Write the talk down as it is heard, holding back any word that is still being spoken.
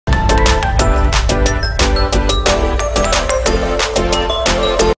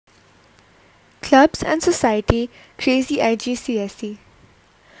Clubs and Society, Crazy IGCSE.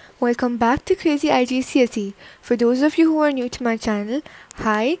 Welcome back to Crazy IGCSE. For those of you who are new to my channel,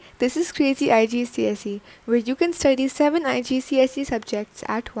 hi, this is Crazy IGCSE, where you can study 7 IGCSE subjects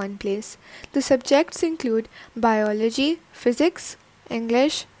at one place. The subjects include biology, physics,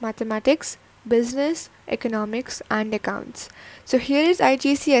 English, mathematics, business, economics, and accounts. So here is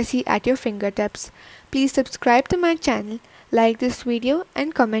IGCSE at your fingertips. Please subscribe to my channel, like this video,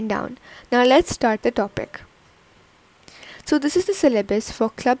 and comment down. Now let's start the topic. So this is the syllabus for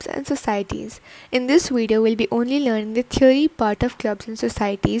clubs and societies. In this video, we'll be only learning the theory part of clubs and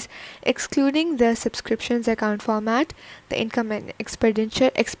societies, excluding the subscriptions account format, the income and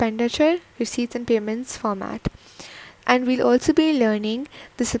expenditure, receipts and payments format. And we'll also be learning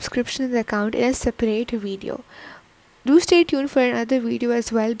the subscriptions account in a separate video. Do stay tuned for another video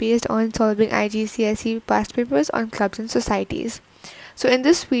as well based on solving IGCSE past papers on clubs and societies. So in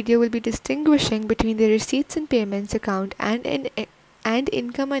this video, we'll be distinguishing between the receipts and payments account and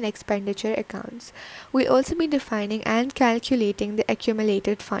income and expenditure accounts. We'll also be defining and calculating the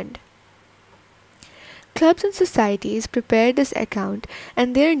accumulated fund. Clubs and societies prepare this account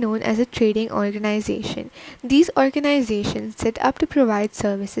and they are known as a trading organization. These organizations set up to provide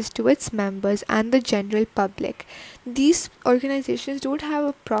services to its members and the general public. These organizations don't have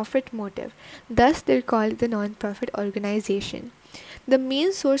a profit motive, thus they're called the non-profit organization. The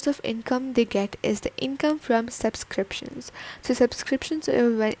main source of income they get is the income from subscriptions. So subscriptions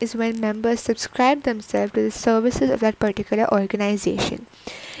is when members subscribe themselves to the services of that particular organization.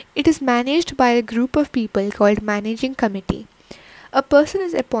 It is managed by a group of people called managing committee. A person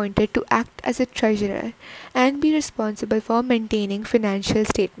is appointed to act as a treasurer and be responsible for maintaining financial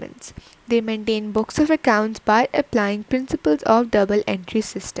statements. They maintain books of accounts by applying principles of double entry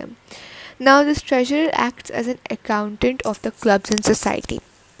system. Now this treasurer acts as an accountant of the clubs and society.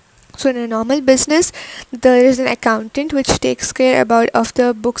 So in a normal business, there is an accountant which takes care of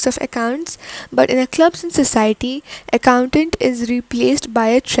the books of accounts, but in a clubs and society, accountant is replaced by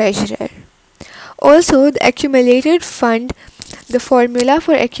a treasurer. Also, the accumulated fund, the formula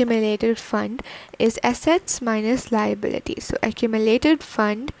for accumulated fund is assets minus liability. So accumulated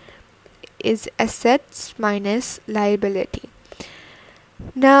fund is assets minus liability.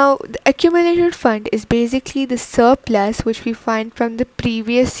 Now, the accumulated fund is basically the surplus which we find from the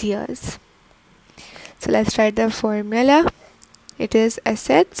previous years. So let's write the formula. It is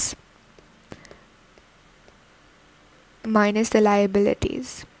assets minus the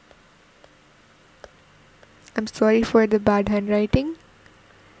liabilities. I'm sorry for the bad handwriting.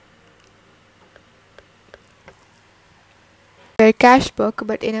 A cash book,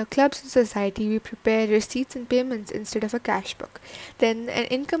 but in a clubs and society we prepare receipts and payments instead of a cash book. Then an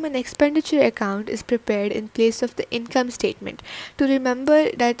income and expenditure account is prepared in place of the income statement. To remember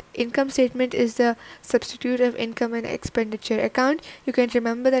that income statement is the substitute of income and expenditure account, you can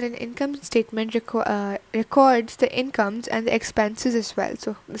remember that an income statement records the incomes and the expenses as well.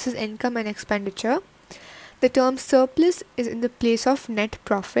 So this is income and expenditure. The term surplus is in the place of net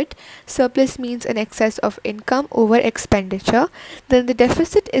profit. Surplus means an excess of income over expenditure. Then the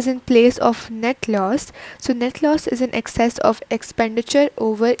deficit is in place of net loss. So net loss is an excess of expenditure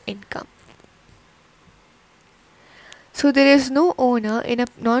over income. So there is no owner in a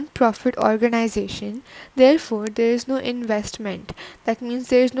non-profit organization. Therefore, there is no investment. That means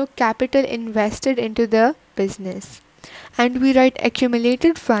there is no capital invested into the business. And we write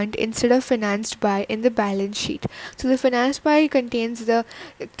accumulated fund instead of financed by in the balance sheet. So the financed by contains the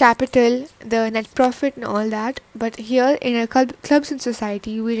capital, the net profit and all that, but here in a clubs and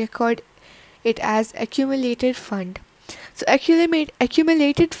society we record it as accumulated fund. So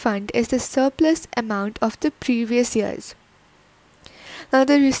accumulated fund is the surplus amount of the previous years. Now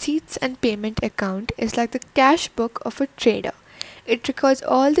the receipts and payment account is like the cash book of a trader. It records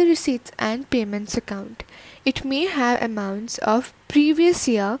all the receipts and payments account. It may have amounts of previous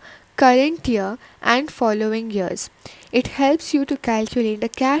year, current year, and following years. It helps you to calculate the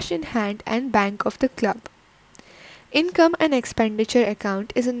cash in hand and bank of the club. Income and expenditure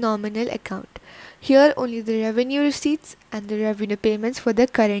account is a nominal account. Here only the revenue receipts and the revenue payments for the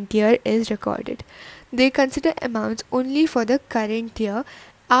current year is recorded. They consider amounts only for the current year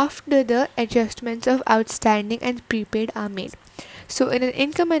after the adjustments of outstanding and prepaid are made. So in an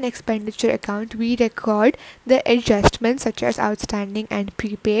income and expenditure account, we record the adjustments such as outstanding and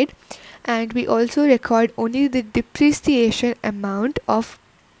prepaid, and we also record only the depreciation amount of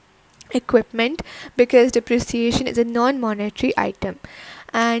equipment because depreciation is a non-monetary item.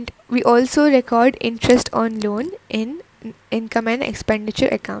 And we also record interest on loan in income and expenditure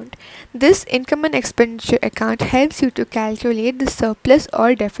account. This income and expenditure account helps you to calculate the surplus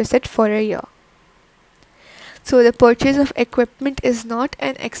or deficit for a year. So the purchase of equipment is not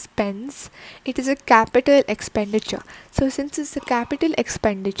an expense, it is a capital expenditure. So since it's a capital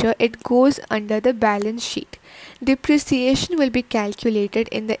expenditure, it goes under the balance sheet. Depreciation will be calculated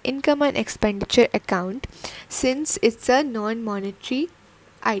in the income and expenditure account since it's a non-monetary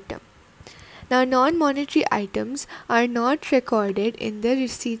item. Now, non-monetary items are not recorded in the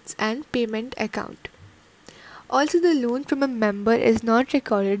receipts and payment account. Also, the loan from a member is not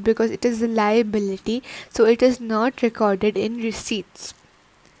recorded because it is a liability, so it is not recorded in receipts.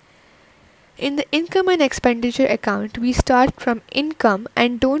 In the income and expenditure account, we start from income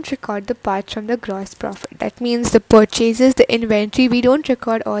and don't record the parts from the gross profit. That means the purchases, the inventory, we don't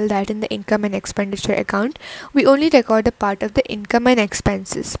record all that in the income and expenditure account. We only record the part of the income and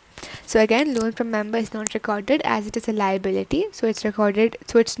expenses. So again, loan from member is not recorded as it is a liability, so it's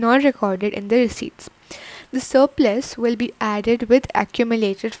not recorded in the receipts. The surplus will be added with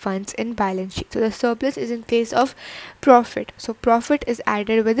accumulated funds in balance sheet. So the surplus is in place of profit. So profit is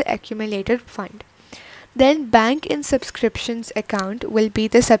added with the accumulated fund. Then bank in subscriptions account will be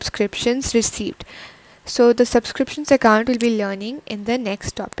the subscriptions received. So the subscriptions account will be learning in the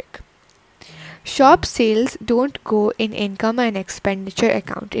next topic. Shop sales don't go in income and expenditure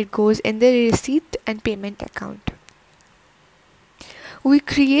account. It goes in the receipt and payment account. We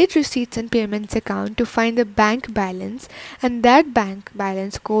create receipts and payments account to find the bank balance, and that bank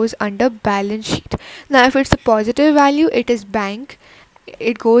balance goes under balance sheet. Now if it's a positive value, it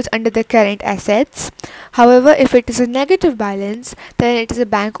goes under the current assets. However, if it is a negative balance, then it is a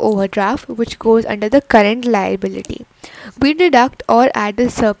bank overdraft which goes under the current liability. We deduct or add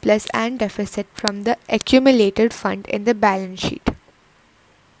the surplus and deficit from the accumulated fund in the balance sheet.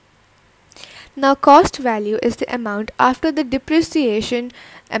 Now cost value is the amount after the depreciation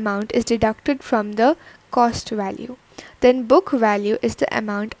amount is deducted from the cost value. Then book value is the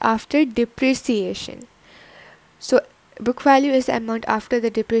amount after depreciation. So book value is the amount after the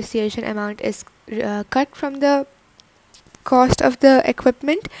depreciation amount is cut from the cost of the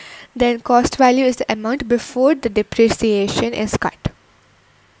equipment. Then cost value is the amount before the depreciation is cut.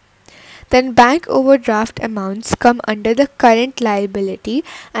 Then bank overdraft amounts come under the current liability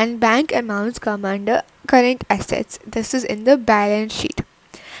and bank amounts come under current assets. This is in the balance sheet.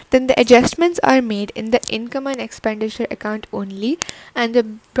 Then the adjustments are made in the income and expenditure account only, and the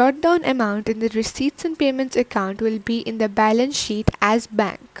brought down amount in the receipts and payments account will be in the balance sheet as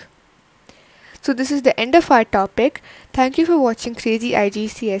bank. So this is the end of our topic. Thank you for watching Crazy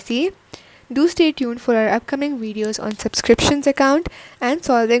IGCSE. Do stay tuned for our upcoming videos on subscriptions account and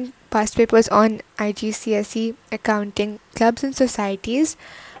solving past papers on IGCSE accounting clubs and societies,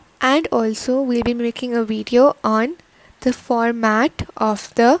 and also we'll be making a video on the format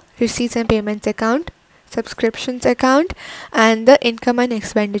of the receipts and payments account, subscriptions account, and the income and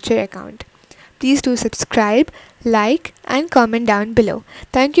expenditure account. Please do subscribe, like, and comment down below.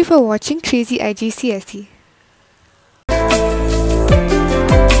 Thank you for watching Crazy IGCSE.